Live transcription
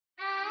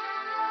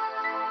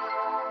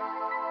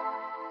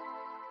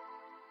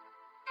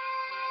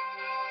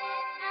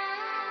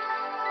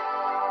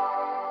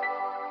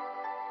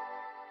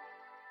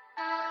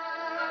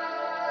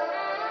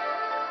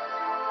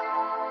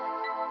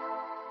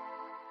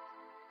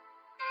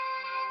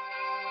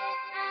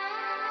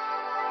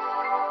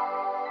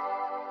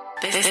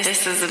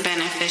This is a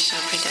beneficial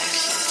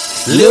production.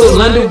 Lil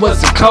London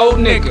was a cold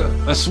nigga,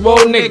 a swole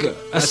nigga,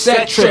 a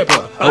set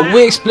tripper, a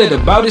wig splitter,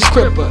 about his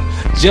cripper.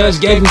 Judge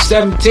gave him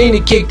 17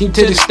 and kicked him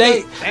to the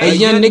state. A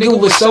young nigga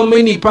with so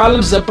many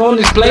problems up on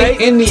his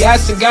plate. And the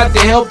acid got to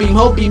help him,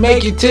 hope he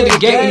make it to the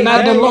gate. And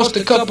I done lost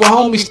a couple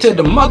homies to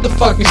the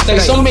motherfucking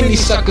state. So many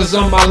suckers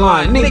on my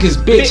line, niggas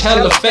bitch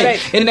hella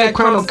fake. And that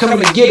crown don't come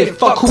and get it,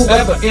 fuck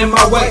whoever in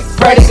my way.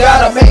 Pray to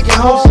God I make it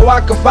home so I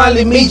can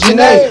finally meet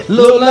Janae.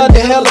 Lil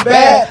London hella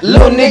bad,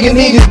 little nigga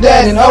need his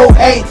dad. In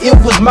 08 it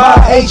was my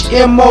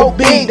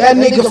HMOB. That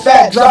nigga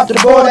fat, dropped the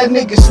ball, that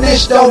nigga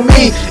snitched on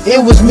me.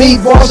 It was me,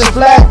 boss and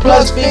flag,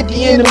 plus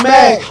 50 in the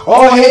mag.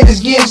 All haters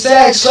getting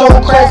sacked, so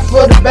crack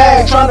for the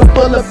bag. Tryna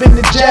pull up in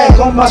the Jag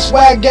on my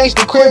swag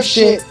gangsta crib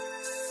shit.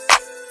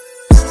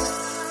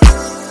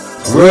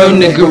 Real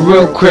nigga,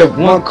 real crip,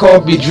 one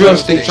call be drill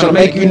stick. Tryna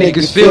make you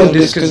niggas feel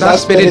this, cause I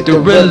spit it the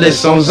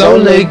realest. On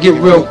Zola it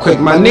get real quick,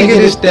 my nigga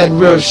this that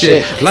real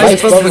shit.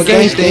 Life up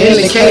against the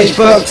in the cage,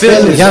 fuck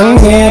feelings. Young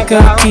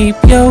nigga, keep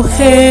your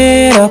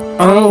head up.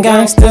 On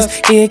gangsters,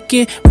 it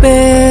get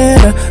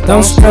better.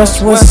 Don't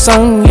stress what's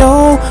on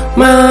your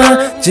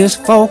mind,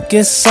 just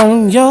focus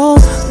on your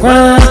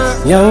grind.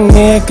 Young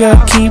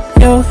nigga, keep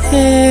your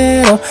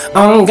head up.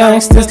 On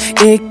gangsters,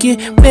 it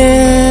get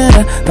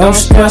better. Don't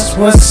stress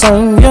what's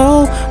on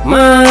your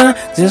mind,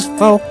 just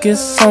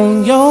focus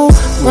on your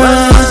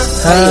grind.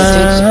 Pay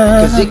attention,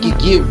 cause it can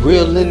get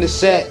real in the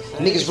sack.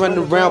 Niggas running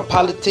around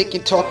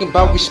politicking, talking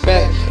about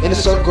respect. In the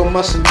circle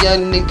amongst some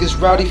young niggas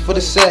rowdy for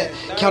the set.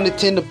 Counted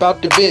 10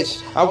 about the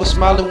bitch, I was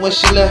smiling when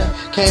she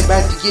left. Came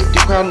back to get the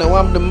crown, now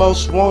I'm the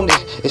most wanted.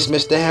 It's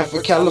Mr.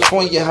 Hanford,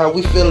 California, how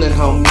we feeling,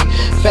 homie?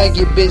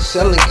 Faggot bitch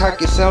selling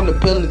cock, it sound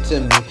appealing to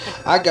me.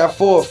 I got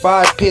 4 or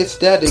 5 pits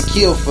that'll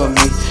kill for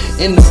me.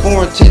 In the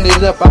foreign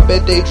tinted up, I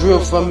bet they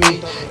drill for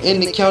me. In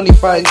the county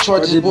fighting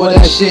charges, boy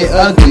that shit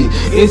ugly.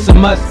 It's a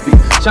must be.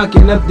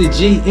 Chunking up the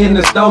G in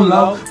the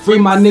stolo. Free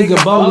my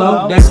nigga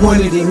Bolo, that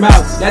pointed him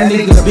out. That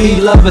nigga B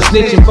love a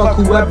snitching, fuck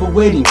whoever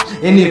with him.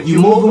 And if you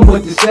move him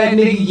with the sad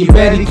nigga, you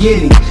better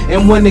get him.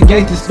 And when the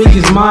gangster speak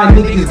his mind,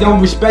 niggas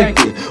gon' respect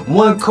it.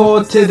 One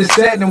call to the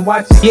set and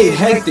watch it get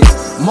hectic.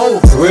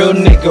 Move. Real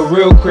nigga,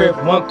 real crip,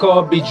 one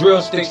call be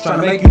drill sticks.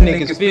 Tryna make you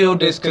niggas feel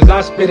this, cause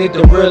I spit it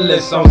the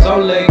realest. On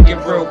Zola it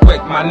get real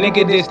quick, my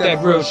nigga this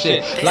that real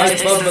shit.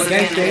 Life of a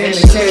gangster in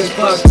the cage,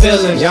 fuck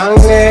feelings. Young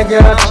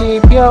nigga,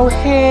 keep your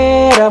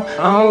head up.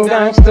 On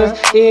gangsters,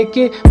 it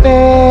get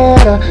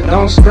better.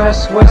 Don't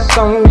stress what's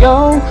on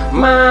your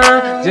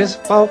mind,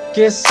 just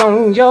focus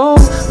on your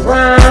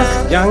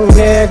grind. Young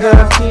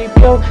nigga, keep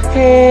your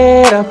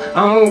head up.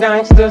 On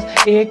gangsters,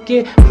 it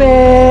get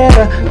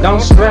better.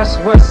 Don't stress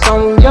what's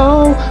on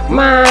your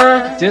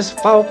mind, just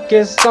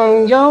focus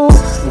on your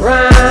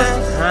grind.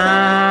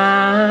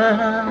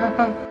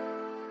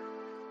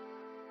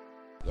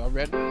 Y'all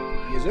ready?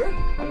 Yes, sir.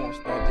 I'm gonna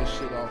start this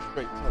shit off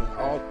straight, telling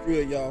all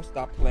 3 of y'all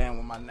stop playing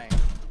with my name.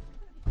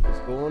 Let's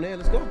go on there,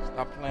 let's go.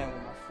 Stop playing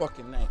with my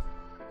fucking name.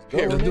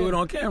 Let's do it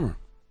on camera.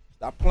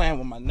 Stop playing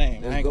with my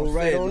name. Let's I ain't go gonna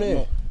right say on it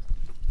no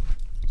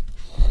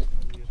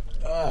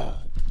more.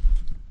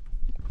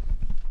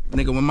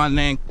 Nigga, when my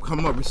name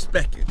come up,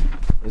 respect it.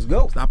 Let's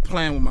go. Stop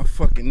playing with my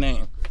fucking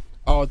name.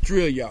 All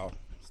 3 of y'all,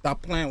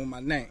 stop playing with my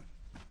name.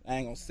 I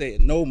ain't gonna say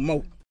it no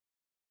more.